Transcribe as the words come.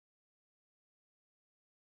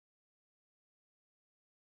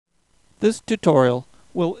This tutorial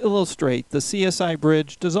will illustrate the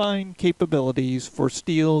CSiBridge design capabilities for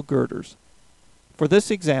steel girders. For this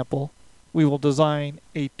example, we will design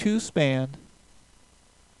a two-span,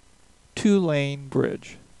 two-lane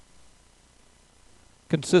bridge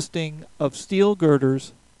consisting of steel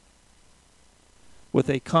girders with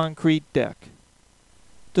a concrete deck.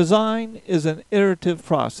 Design is an iterative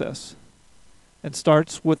process and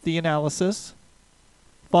starts with the analysis,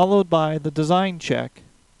 followed by the design check,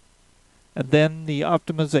 and then the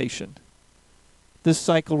optimization. This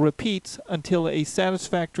cycle repeats until a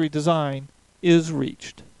satisfactory design is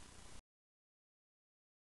reached.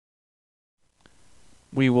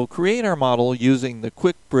 We will create our model using the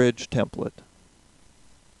Quick Bridge template.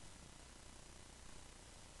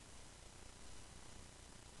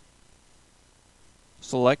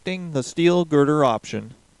 Selecting the steel girder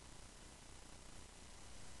option,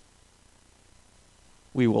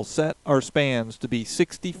 we will set our spans to be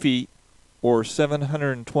 60 feet or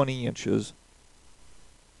 720 inches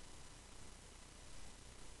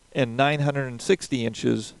and 960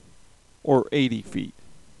 inches or 80 feet.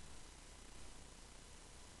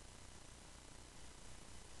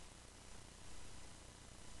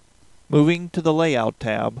 Moving to the Layout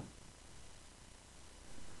tab,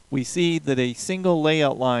 we see that a single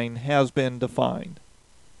layout line has been defined.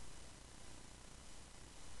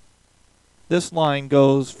 This line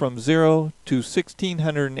goes from 0 to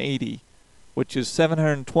 1680, which is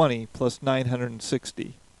 720 plus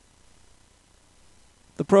 960.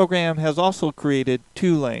 The program has also created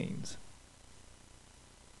two lanes.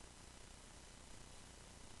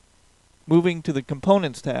 Moving to the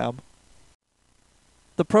Components tab,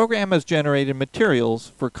 the program has generated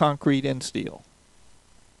materials for concrete and steel.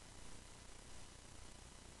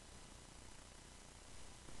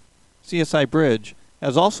 CSiBridge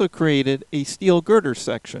has also created a steel girder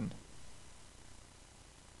section,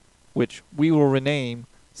 which we will rename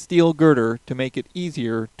Steel Girder to make it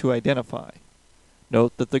easier to identify.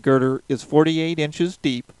 Note that the girder is 48 inches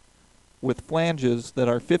deep with flanges that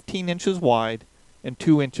are 15 inches wide and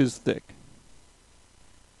 2 inches thick.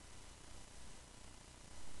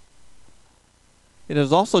 It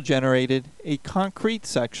has also generated a concrete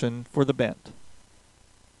section for the bent,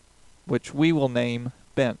 which we will name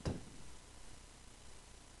Bent.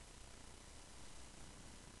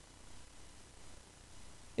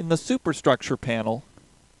 In the superstructure panel,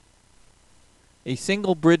 a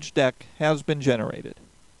single bridge deck has been generated.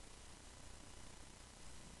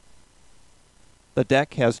 The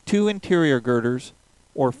deck has two interior girders,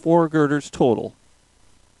 or 4 girders total,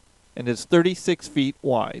 and is 36 feet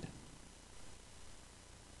wide.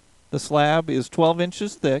 The slab is 12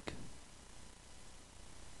 inches thick,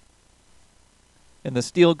 and the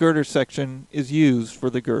steel girder section is used for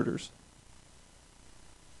the girders.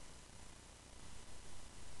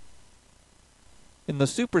 In the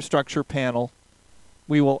superstructure panel,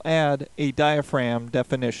 we will add a diaphragm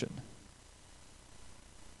definition.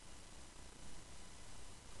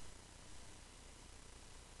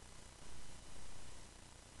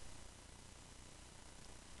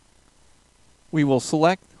 We will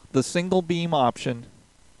select the single beam option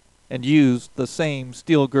and use the same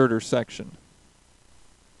steel girder section.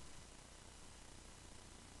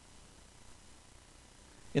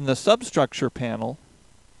 In the substructure panel,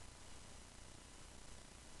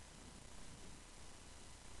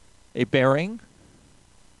 a bearing,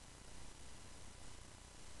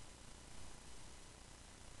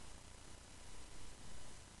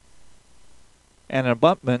 an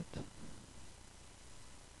abutment,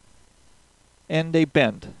 and a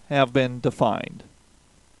bent have been defined.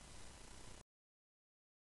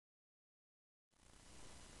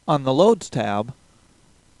 On the Loads tab,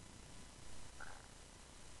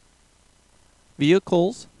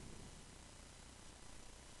 Vehicles,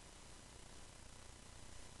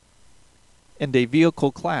 and a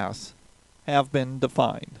vehicle class have been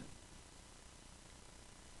defined.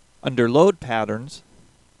 Under Load Patterns,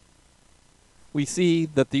 we see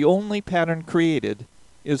that the only pattern created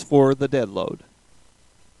is for the dead load.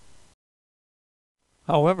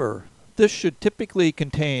 However, this should typically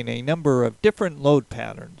contain a number of different load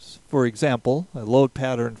patterns. For example, a load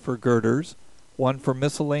pattern for girders, one for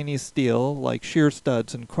miscellaneous steel like shear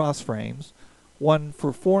studs and cross frames, one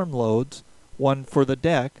for form loads, one for the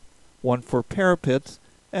deck, one for parapets,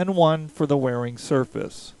 and one for the wearing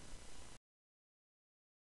surface.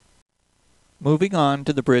 Moving on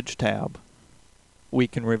to the Bridge tab, we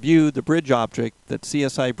can review the bridge object that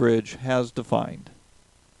CSiBridge has defined.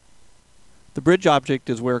 The bridge object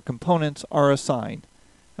is where components are assigned,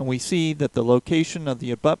 and we see that the location of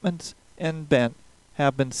the abutments and bent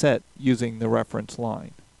have been set using the reference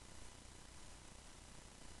line.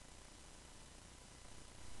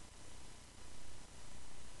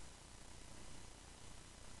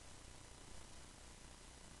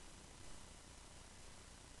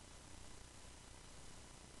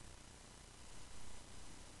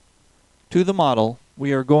 To the model,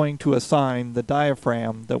 we are going to assign the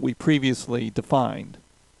diaphragm that we previously defined.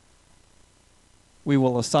 We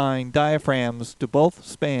will assign diaphragms to both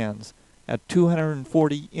spans at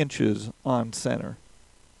 240 inches on center.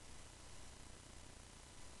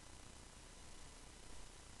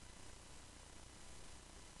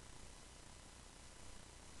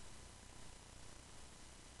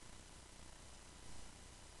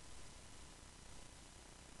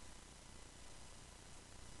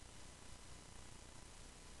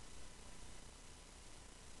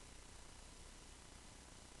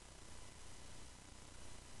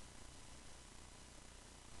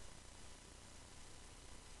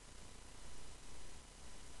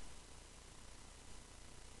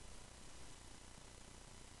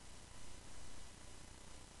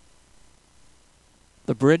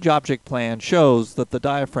 The bridge object plan shows that the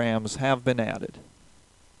diaphragms have been added.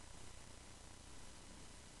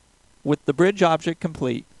 With the bridge object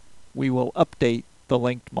complete, we will update the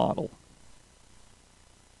linked model.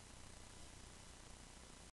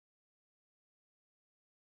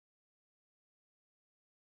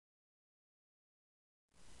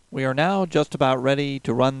 We are now just about ready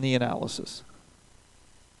to run the analysis.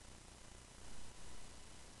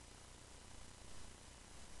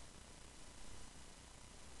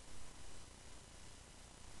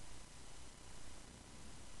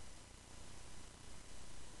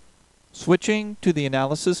 Switching to the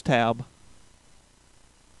Analysis tab,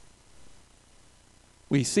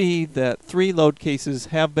 we see that 3 load cases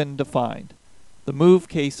have been defined. The move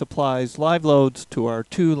case applies live loads to our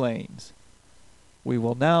 2 lanes. We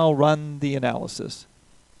will now run the analysis.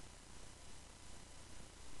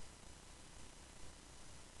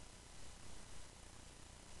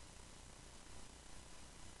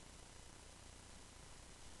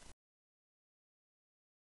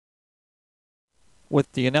 With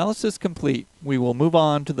the analysis complete, we will move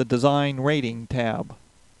on to the Design Rating tab.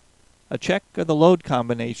 A check of the load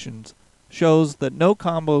combinations shows that no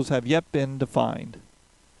combos have yet been defined.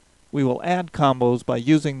 We will add combos by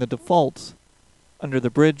using the defaults under the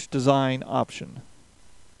Bridge Design option.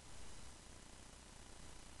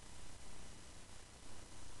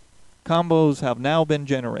 Combos have now been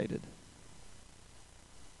generated.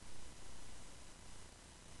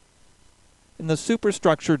 In the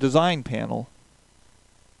Superstructure Design panel,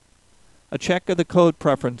 a check of the code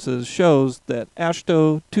preferences shows that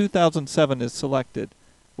AASHTO 2007 is selected,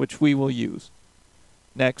 which we will use.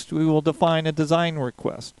 Next, we will define a design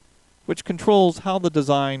request, which controls how the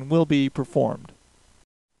design will be performed.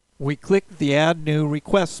 We click the Add New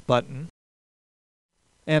Requests button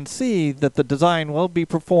and see that the design will be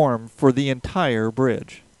performed for the entire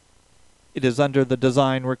bridge. It is under the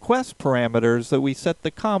Design Request parameters that we set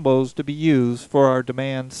the combos to be used for our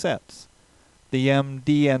demand sets. The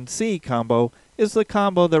MDNC combo is the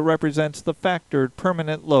combo that represents the factored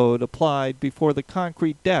permanent load applied before the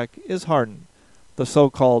concrete deck is hardened, the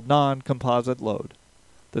so-called non-composite load.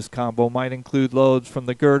 This combo might include loads from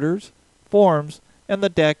the girders, forms, and the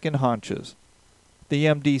deck and haunches. The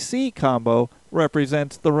MDC combo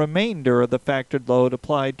represents the remainder of the factored load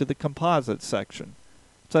applied to the composite section,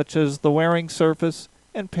 such as the wearing surface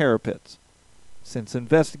and parapets. Since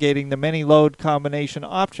investigating the many load combination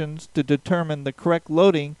options to determine the correct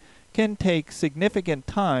loading can take significant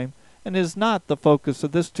time and is not the focus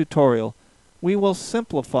of this tutorial, we will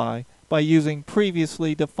simplify by using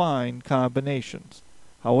previously defined combinations.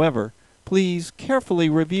 However, please carefully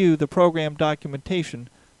review the program documentation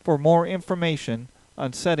for more information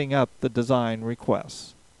on setting up the design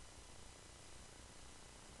requests.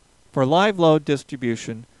 For live load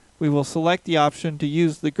distribution, we will select the option to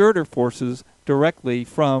use the girder forces directly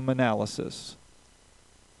from analysis.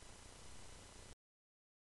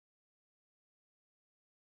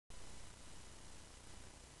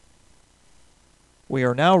 We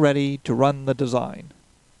are now ready to run the design.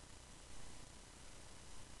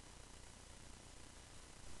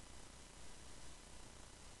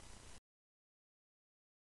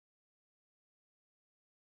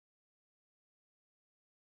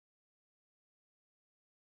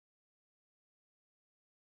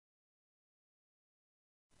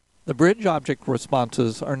 The bridge object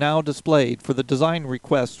responses are now displayed for the design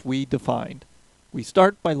requests we defined. We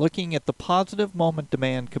start by looking at the positive moment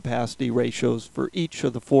demand capacity ratios for each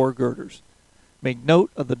of the 4 girders. Make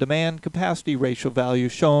note of the demand capacity ratio value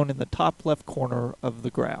shown in the top left corner of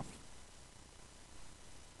the graph.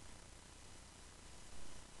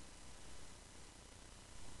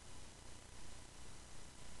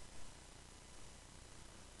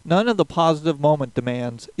 None of the positive moment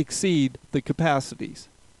demands exceed the capacities.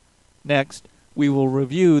 Next, we will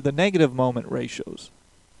review the negative moment ratios.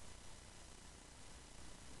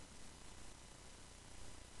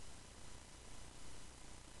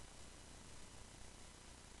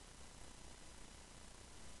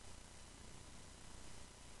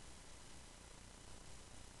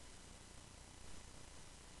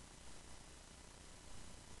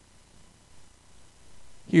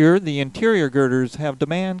 Here, the interior girders have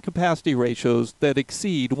demand capacity ratios that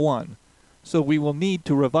exceed 1, so we will need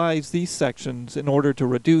to revise these sections in order to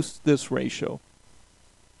reduce this ratio.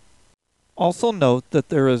 Also note that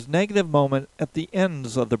there is negative moment at the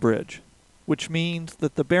ends of the bridge, which means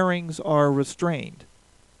that the bearings are restrained.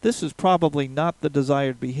 This is probably not the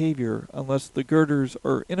desired behavior unless the girders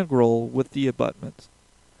are integral with the abutments.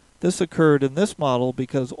 This occurred in this model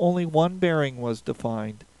because only one bearing was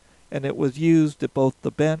defined, and it was used at both the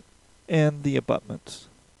bent and the abutments.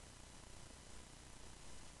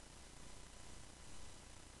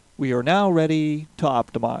 We are now ready to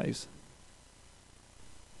optimize.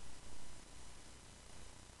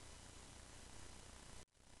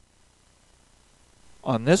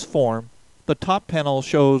 On this form, the top panel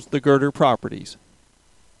shows the girder properties,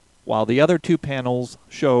 while the other two panels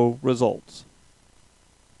show results.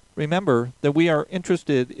 Remember that we are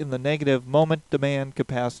interested in the negative moment-demand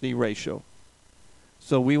capacity ratio,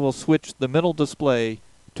 so we will switch the middle display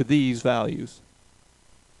to these values.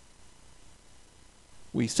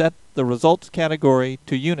 We set the results category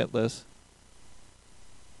to unitless,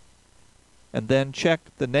 and then check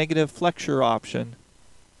the negative flexure option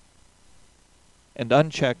and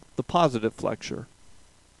uncheck the positive flexure.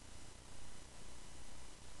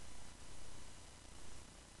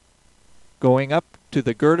 Going up to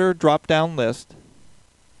the girder drop-down list,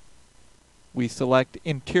 we select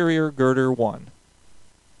Interior Girder 1.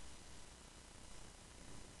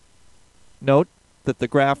 Note that the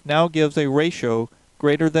graph now gives a ratio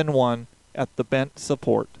greater than 1 at the bent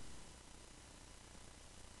support.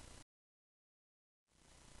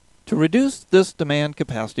 To reduce this demand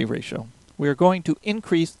capacity ratio, we are going to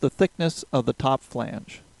increase the thickness of the top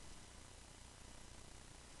flange.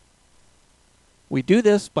 We do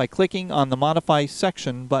this by clicking on the Modify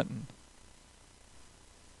Section button.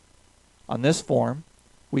 On this form,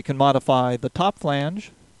 we can modify the top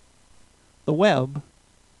flange, the web,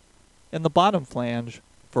 and the bottom flange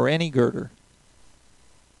for any girder.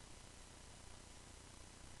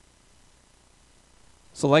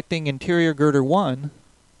 Selecting Interior Girder 1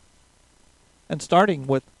 and starting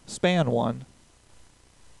with Span 1,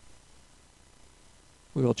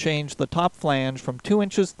 we will change the top flange from 2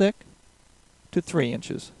 inches thick to 3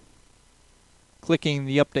 inches. Clicking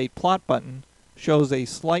the Update Plot button shows a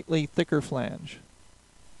slightly thicker flange.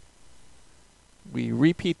 We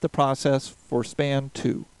repeat the process for Span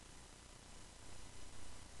 2.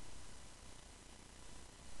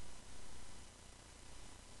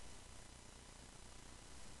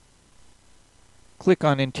 Click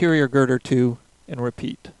on Interior Girder 2 and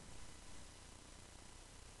repeat.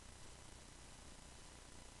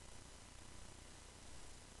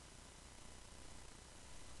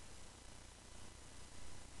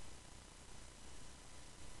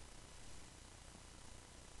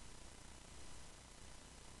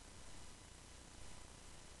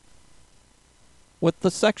 With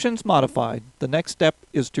the sections modified, the next step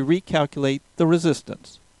is to recalculate the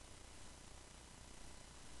resistance.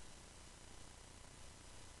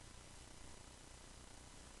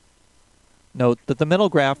 Note that the middle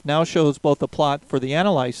graph now shows both a plot for the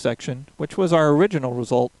analyzed section, which was our original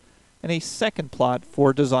result, and a second plot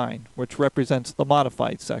for design, which represents the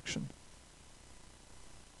modified section.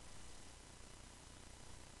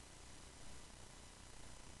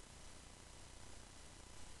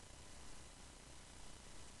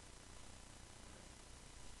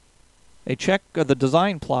 A check of the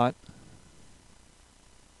design plot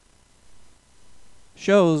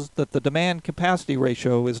shows that the demand capacity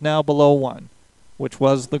ratio is now below 1, which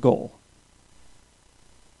was the goal.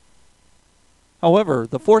 However,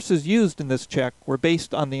 the forces used in this check were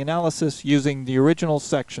based on the analysis using the original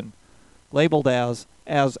section, labeled as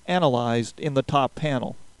analyzed in the top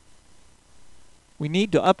panel. We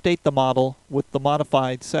need to update the model with the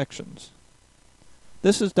modified sections.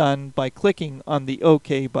 This is done by clicking on the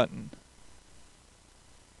OK button.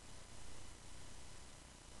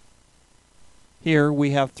 Here we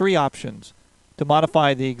have 3 options: to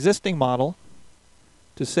modify the existing model,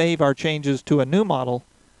 to save our changes to a new model,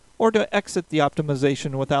 or to exit the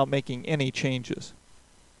optimization without making any changes.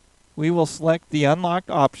 We will select the Unlock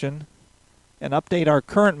option and update our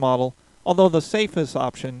current model, although the safest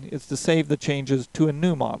option is to save the changes to a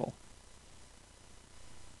new model.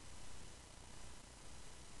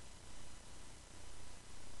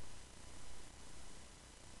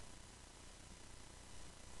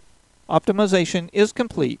 Optimization is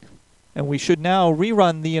complete, and we should now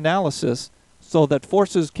rerun the analysis so that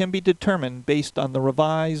forces can be determined based on the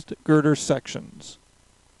revised girder sections.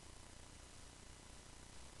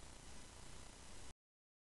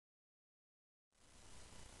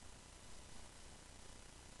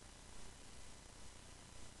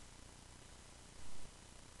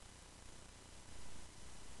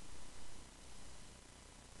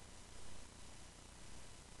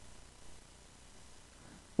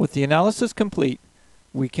 With the analysis complete,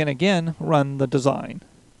 we can again run the design.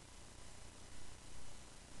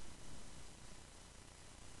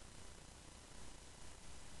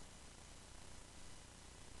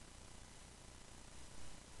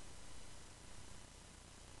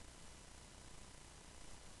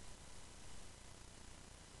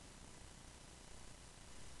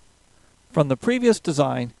 From the previous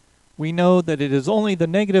design, we know that it is only the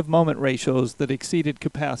negative moment ratios that exceeded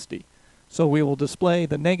capacity, so we will display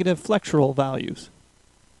the negative flexural values.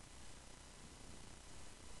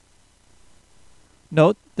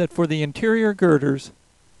 Note that for the interior girders,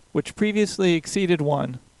 which previously exceeded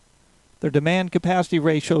 1, their demand capacity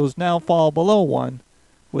ratios now fall below 1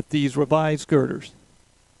 with these revised girders,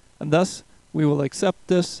 and thus we will accept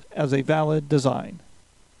this as a valid design.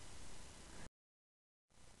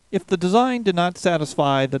 If the design did not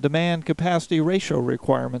satisfy the demand capacity ratio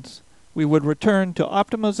requirements, we would return to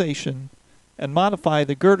optimization and modify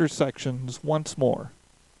the girder sections once more.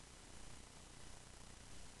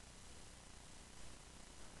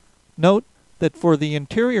 Note that for the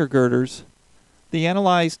interior girders, the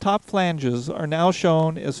analyzed top flanges are now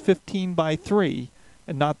shown as 15 by 3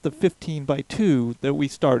 and not the 15 by 2 that we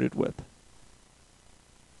started with.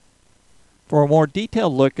 For a more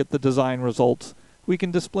detailed look at the design results, we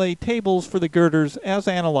can display tables for the girders as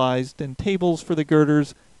analyzed and tables for the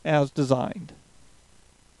girders as designed.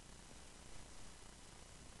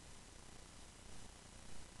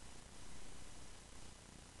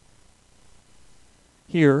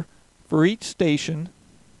 Here, for each station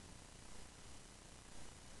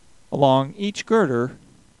along each girder,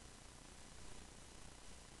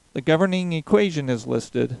 the governing equation is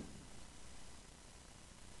listed,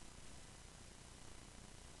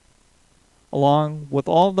 along with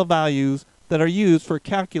all the values that are used for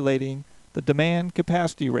calculating the demand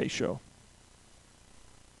capacity ratio.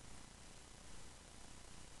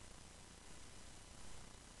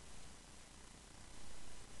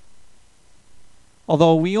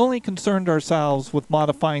 Although we only concerned ourselves with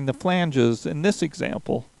modifying the flanges in this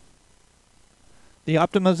example, the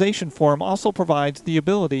optimization form also provides the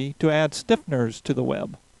ability to add stiffeners to the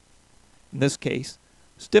web. In this case,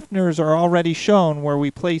 stiffeners are already shown where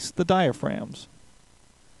we place the diaphragms,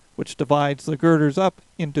 which divides the girders up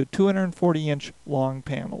into 240-inch long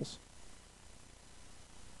panels.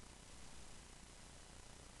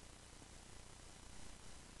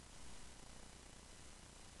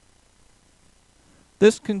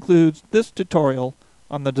 This concludes this tutorial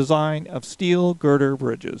on the design of steel girder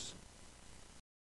bridges.